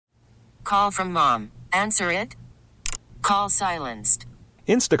call from mom. Answer it. Call silenced.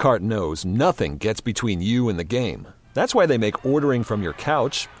 Instacart knows nothing gets between you and the game. That's why they make ordering from your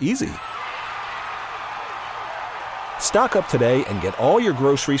couch easy. Stock up today and get all your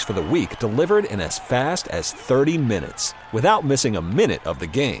groceries for the week delivered in as fast as 30 minutes without missing a minute of the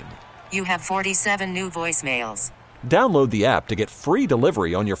game. You have 47 new voicemails. Download the app to get free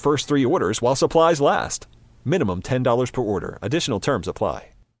delivery on your first 3 orders while supplies last. Minimum $10 per order. Additional terms apply.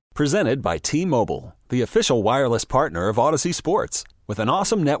 Presented by T-Mobile, the official wireless partner of Odyssey Sports. With an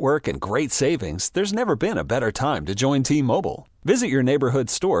awesome network and great savings, there's never been a better time to join T-Mobile. Visit your neighborhood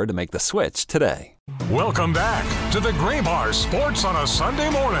store to make the switch today. Welcome back to the Gray Bar Sports on a Sunday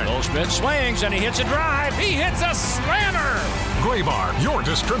morning. Goldschmidt swings and he hits a drive. He hits a slammer. Gray Bar, your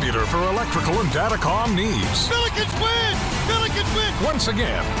distributor for electrical and datacom needs. Billikens win! Billikens win! Once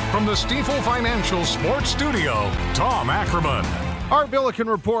again, from the Stifel Financial Sports Studio, Tom Ackerman. Our Billiken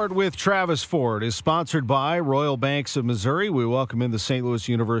Report with Travis Ford is sponsored by Royal Banks of Missouri. We welcome in the St. Louis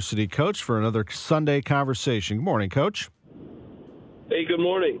University coach for another Sunday conversation. Good morning, Coach. Hey, good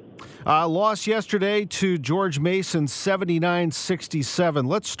morning. Loss yesterday to George Mason, 79-67.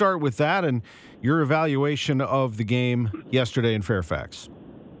 Let's start with that and your evaluation of the game yesterday in Fairfax.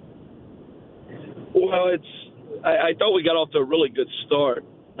 Well, I thought we got off to a really good start.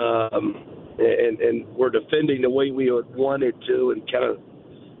 And we're defending the way we had wanted to, and kind of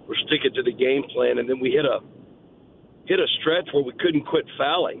we're sticking to the game plan. And then we hit a stretch where we couldn't quit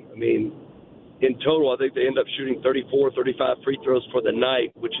fouling. I mean, in total, I think they end up shooting 34, 35 free throws for the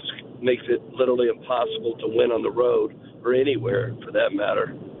night, which makes it literally impossible to win on the road or anywhere for that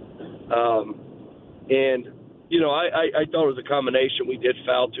matter. And you know, I thought it was a combination. We did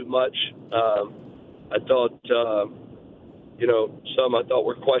foul too much. I thought. You know, some I thought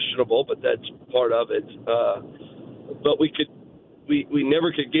were questionable, but that's part of it. But we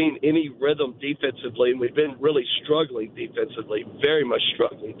never could gain any rhythm defensively, and we've been really struggling defensively, very much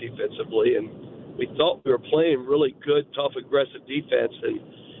struggling defensively. And we thought we were playing really good, tough, aggressive defense. And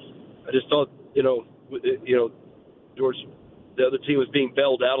I just thought, George, the other team was being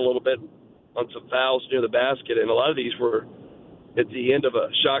bailed out a little bit on some fouls near the basket, and a lot of these were at the end of a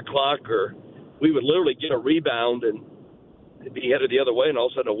shot clock, or we would literally get a rebound and be headed the other way, and all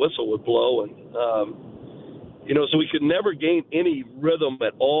of a sudden a whistle would blow. And, so we could never gain any rhythm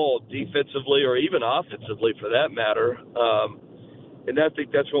at all defensively or even offensively for that matter. And I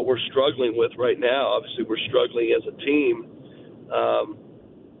think that's what we're struggling with right now. Obviously, we're struggling as a team,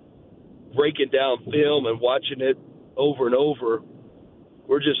 breaking down film and watching it over and over.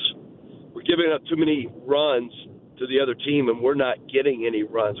 We're giving up too many runs to the other team, and we're not getting any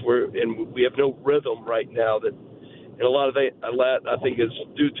runs. We have no rhythm right now that. And a lot of that, I think, is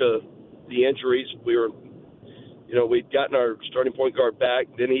due to the injuries. We'd gotten our starting point guard back.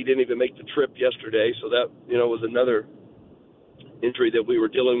 Then he didn't even make the trip yesterday. So that, was another injury that we were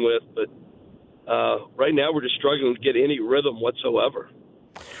dealing with. But right now we're just struggling to get any rhythm whatsoever.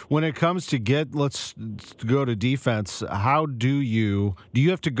 When it comes to let's go to defense, how do you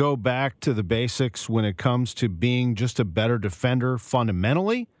have to go back to the basics when it comes to being just a better defender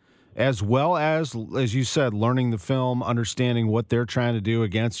fundamentally? As well as you said, learning the film, understanding what they're trying to do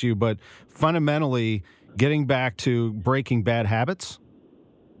against you, but fundamentally getting back to breaking bad habits?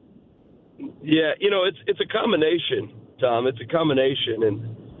 Yeah, it's a combination, Tom. It's a combination.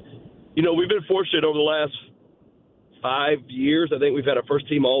 And, we've been fortunate over the last 5 years. I think we've had a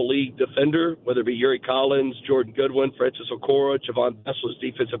first-team all-league defender, whether it be Yuri Collins, Jordan Goodwin, Francis Okoro, Javon Bess was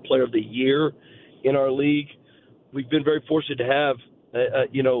Defensive Player of the Year in our league. We've been very fortunate to have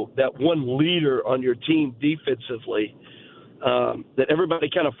that one leader on your team defensively that everybody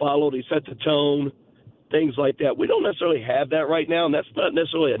kind of followed. He set the tone, things like that. We don't necessarily have that right now, and that's not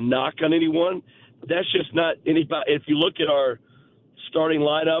necessarily a knock on anyone. But that's just not anybody. If you look at our starting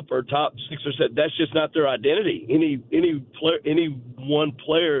lineup or top 6 or 7, that's just not their identity. Any one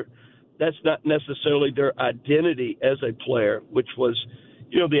player, that's not necessarily their identity as a player, which was,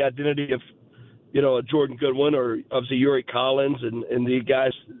 the identity of Jordan Goodwin or obviously Yuri Collins and the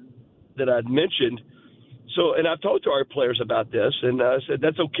guys that I'd mentioned. So, and I've talked to our players about this, and I said,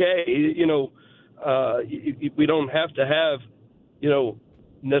 that's okay. We don't have to have,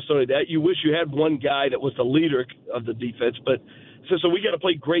 necessarily that. You wish you had one guy that was the leader of the defense, but so we got to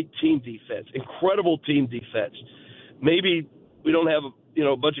play great team defense, incredible team defense. Maybe we don't have,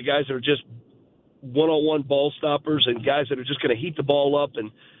 a bunch of guys that are just one-on-one ball stoppers and guys that are just going to heat the ball up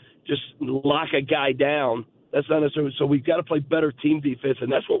and just lock a guy down. That's not necessarily. So we've got to play better team defense,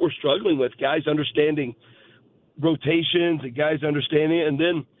 and that's what we're struggling with. Guys understanding rotations and guys understanding it. And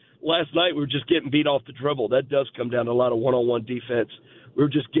then last night we were just getting beat off the dribble. That does come down to a lot of one-on-one defense. We were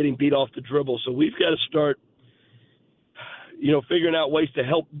just getting beat off the dribble. So we've got to start, figuring out ways to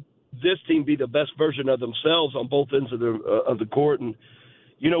help this team be the best version of themselves on both ends of the court. And,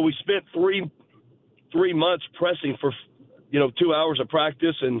 we spent three months pressing for, 2 hours of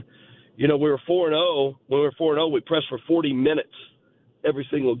practice. And, we were 4-0. When we were 4-0, we pressed for 40 minutes every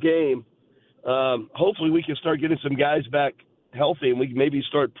single game. Hopefully we can start getting some guys back healthy, and we can maybe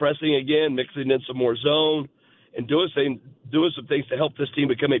start pressing again, mixing in some more zone, and doing some things to help this team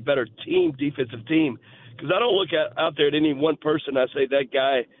become a better team, defensive team. Because I don't look out there at any one person. I say that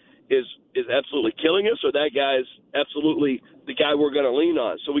guy is absolutely killing us, or that guy is absolutely the guy we're going to lean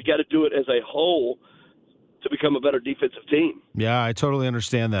on. So we got to do it as a whole to become a better defensive team. Yeah, I totally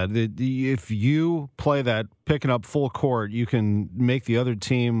understand that. If you play that picking up full court, you can make the other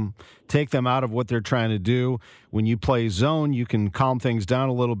team take them out of what they're trying to do. When you play zone, you can calm things down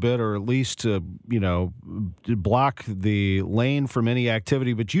a little bit, or at least block the lane from any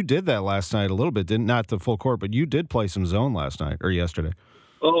activity. But you did that last night a little bit, not the full court, but you did play some zone last night or yesterday.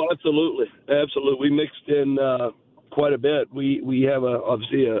 Oh, absolutely. We mixed in quite a bit. We have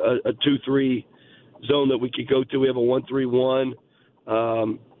obviously a 2-3 zone that we could go to. We have a 1-3-1.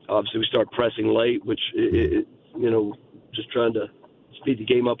 Obviously, we start pressing late, which just trying to speed the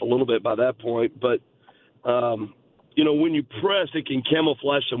game up a little bit by that point. But when you press, it can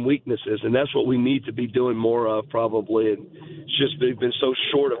camouflage some weaknesses, and that's what we need to be doing more of probably. And it's just they've been so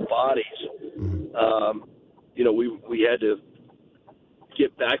short of bodies. We had to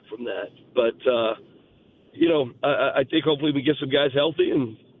get back from that. But I think hopefully we get some guys healthy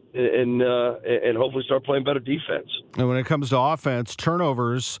and hopefully start playing better defense. And when it comes to offense,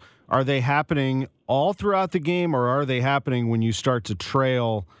 turnovers, are they happening all throughout the game, or are they happening when you start to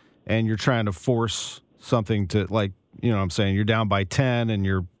trail and you're trying to force something to, like, I'm saying you're down by 10 and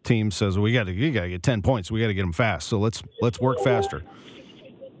your team says, well, you got to get 10 points. We got to get them fast. So let's work faster.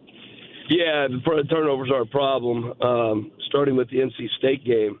 Yeah, the turnovers are a problem. Starting with the NC State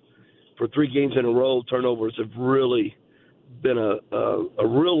game, for 3 games in a row, turnovers have really been a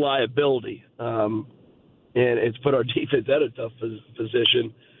real liability, and it's put our defense at a tough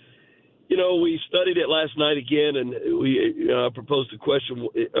position. We studied it last night again, and I proposed the question: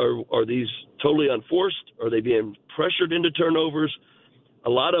 Are these totally unforced? Are they being pressured into turnovers? A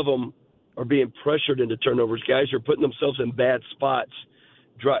lot of them are being pressured into turnovers. Guys are putting themselves in bad spots,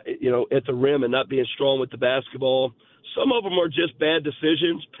 at the rim and not being strong with the basketball. Some of them are just bad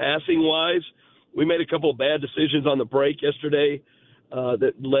decisions, passing wise. We made a couple of bad decisions on the break yesterday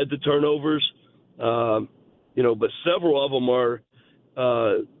that led to turnovers, but several of them are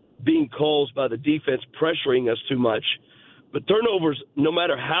being caused by the defense pressuring us too much. But turnovers, no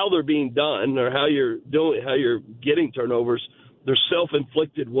matter how they're being done or how you're getting turnovers, they're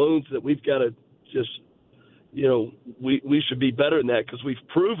self-inflicted wounds that we've got to just, we should be better than that, because we've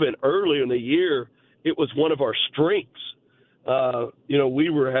proven earlier in the year it was one of our strengths. We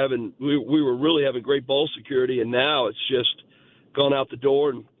were really having great ball security, and now it's just gone out the door.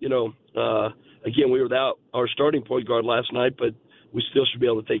 And, again, we were without our starting point guard last night, but we still should be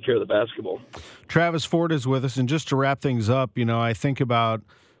able to take care of the basketball. Travis Ford is with us, and just to wrap things up, I think about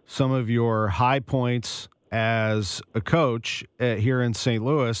some of your high points as a coach here in St.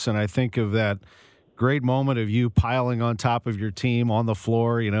 Louis, and I think of that great moment of you piling on top of your team on the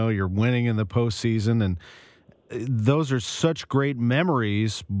floor. You're winning in the postseason, and those are such great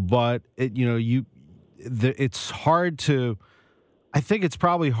memories, but it's hard to, I think it's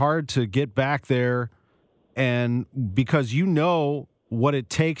probably hard to get back there, and because what it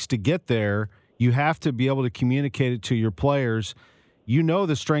takes to get there, you have to be able to communicate it to your players.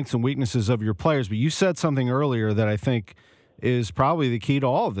 The strengths and weaknesses of your players, but you said something earlier that I think is probably the key to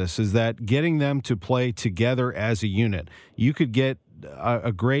all of this, is that getting them to play together as a unit. You could get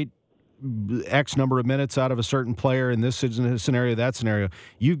a great X number of minutes out of a certain player in this scenario, that scenario.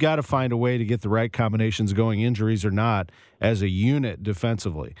 You've got to find a way to get the right combinations going, injuries or not, as a unit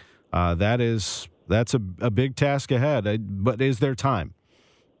defensively. That's a big task ahead. But is there time?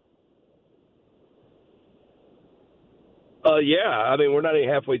 Yeah. We're not even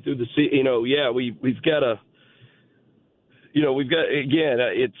halfway through the season. We've got to.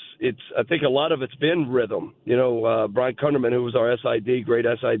 It's I think a lot of it's been rhythm. Brian Kunderman, who was our SID, great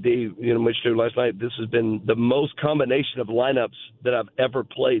SID, mentioned last night, this has been the most combination of lineups that I've ever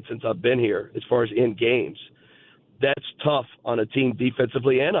played since I've been here as far as in games. That's tough on a team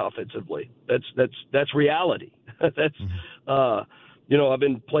defensively and offensively. That's reality. I've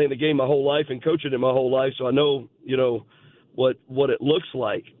been playing the game my whole life and coaching it my whole life, so I know, what it looks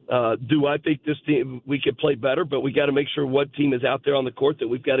like. Do I think this team, we could play better, but we got to make sure what team is out there on the court, that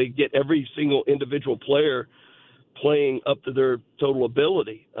we've got to get every single individual player playing up to their total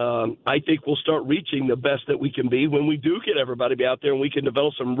ability. I think we'll start reaching the best that we can be when we do get everybody out there and we can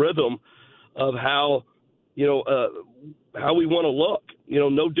develop some rhythm of how we want to look.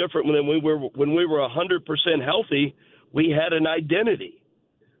 No different than when we were 100% healthy, we had an identity.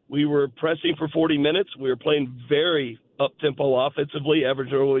 We were pressing for 40 minutes. We were playing very up-tempo offensively,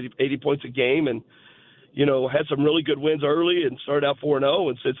 averaging over 80 points a game, and, had some really good wins early and started out 4-0.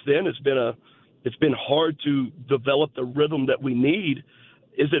 And since then, it's been hard to develop the rhythm that we need.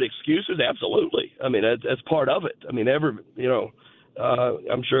 Is it excuses? Absolutely. I mean, that's part of it. I mean, I'm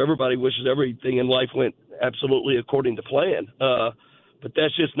sure everybody wishes everything in life went absolutely according to plan. But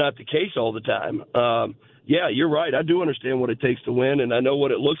that's just not the case all the time. Yeah, you're right. I do understand what it takes to win, and I know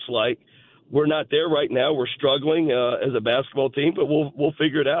what it looks like. We're not there right now. We're struggling as a basketball team, but we'll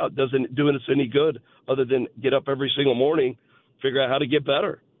figure it out. It doesn't do us any good other than get up every single morning, figure out how to get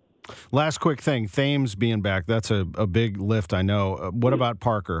better. Last quick thing, Thames being back, that's a big lift, I know. What about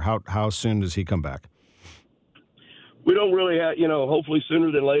Parker? How soon does he come back? We don't really have, hopefully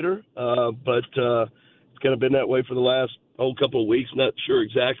sooner than later, but it's kind of been that way for the last couple of weeks. Not sure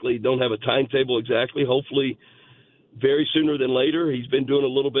exactly, don't have a timetable exactly. Hopefully very sooner than later. He's been doing a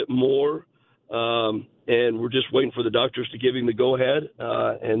little bit more, and we're just waiting for the doctors to give him the go-ahead.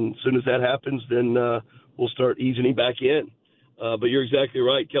 And as soon as that happens, then we'll start easing him back in. But you're exactly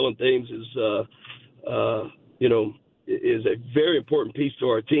right. Kellen Thames is a very important piece to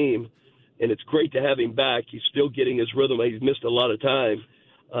our team, and it's great to have him back. He's still getting his rhythm. He's missed a lot of time,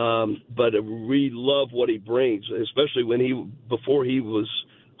 but we love what he brings, especially before he was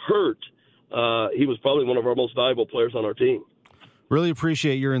hurt. He was probably one of our most valuable players on our team. Really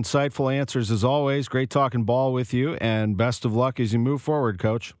appreciate your insightful answers as always. Great talking ball with you, and best of luck as you move forward,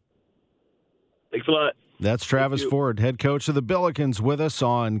 Coach. Thanks a lot. That's Travis Ford, head coach of the Billikens, with us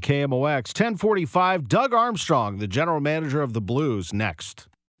on KMOX. 1045, Doug Armstrong, the general manager of the Blues, next.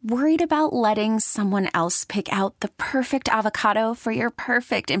 Worried about letting someone else pick out the perfect avocado for your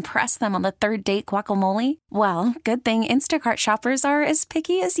perfect impress them on the third date guacamole? Well, good thing Instacart shoppers are as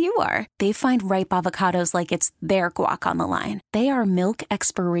picky as you are. They find ripe avocados like it's their guac on the line. They are milk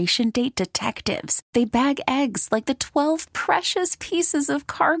expiration date detectives. They bag eggs like the 12 precious pieces of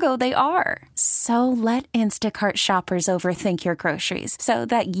cargo they are. So let Instacart shoppers overthink your groceries so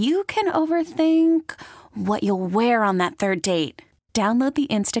that you can overthink what you'll wear on that third date. Download the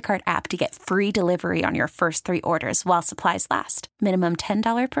Instacart app to get free delivery on your first 3 orders while supplies last. Minimum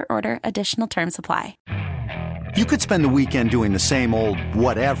 $10 per order. Additional terms apply. You could spend the weekend doing the same old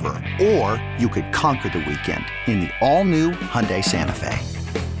whatever, or you could conquer the weekend in the all-new Hyundai Santa Fe.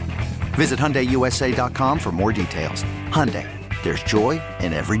 Visit HyundaiUSA.com for more details. Hyundai, there's joy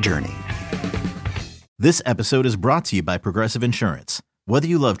in every journey. This episode is brought to you by Progressive Insurance. Whether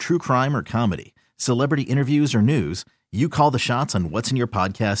you love true crime or comedy, celebrity interviews or news, you call the shots on what's in your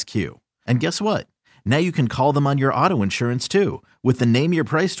podcast queue. And guess what? Now you can call them on your auto insurance too with the Name Your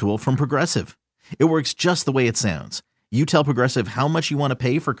Price tool from Progressive. It works just the way it sounds. You tell Progressive how much you want to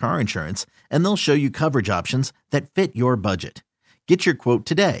pay for car insurance, and they'll show you coverage options that fit your budget. Get your quote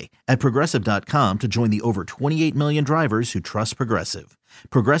today at Progressive.com to join the over 28 million drivers who trust Progressive.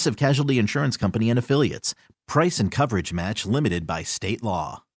 Progressive Casualty Insurance Company and Affiliates. Price and coverage match limited by state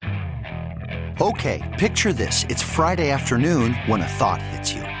law. Okay, picture this. It's Friday afternoon when a thought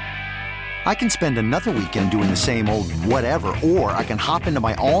hits you. I can spend another weekend doing the same old whatever, or I can hop into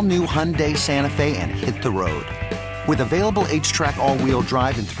my all-new Hyundai Santa Fe and hit the road. With available H-Track all-wheel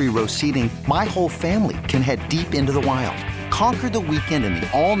drive and 3-row seating, my whole family can head deep into the wild. Conquer the weekend in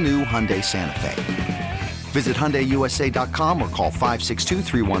the all-new Hyundai Santa Fe. Visit HyundaiUSA.com or call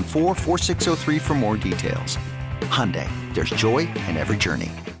 562-314-4603 for more details. Hyundai, there's joy in every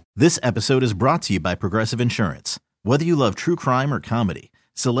journey. This episode is brought to you by Progressive Insurance. Whether you love true crime or comedy,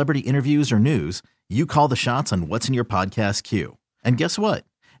 celebrity interviews or news, you call the shots on what's in your podcast queue. And guess what?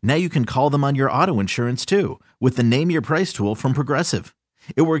 Now you can call them on your auto insurance too with the Name Your Price tool from Progressive.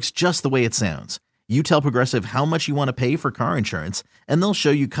 It works just the way it sounds. You tell Progressive how much you want to pay for car insurance, and they'll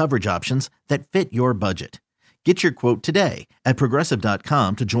show you coverage options that fit your budget. Get your quote today at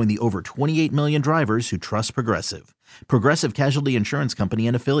Progressive.com to join the over 28 million drivers who trust Progressive. Progressive Casualty Insurance Company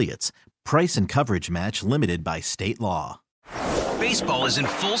and Affiliates. Price and coverage match limited by state law. Baseball is in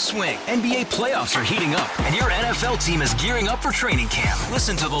full swing. NBA playoffs are heating up, and your NFL team is gearing up for training camp.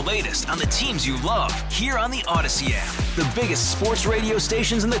 Listen to the latest on the teams you love here on the Odyssey app. The biggest sports radio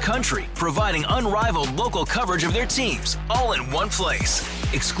stations in the country, providing unrivaled local coverage of their teams, all in one place.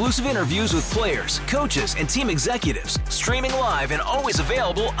 Exclusive interviews with players, coaches, and team executives, streaming live and always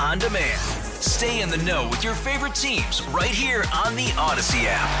available on demand. Stay in the know with your favorite teams right here on the Odyssey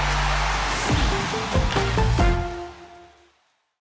app.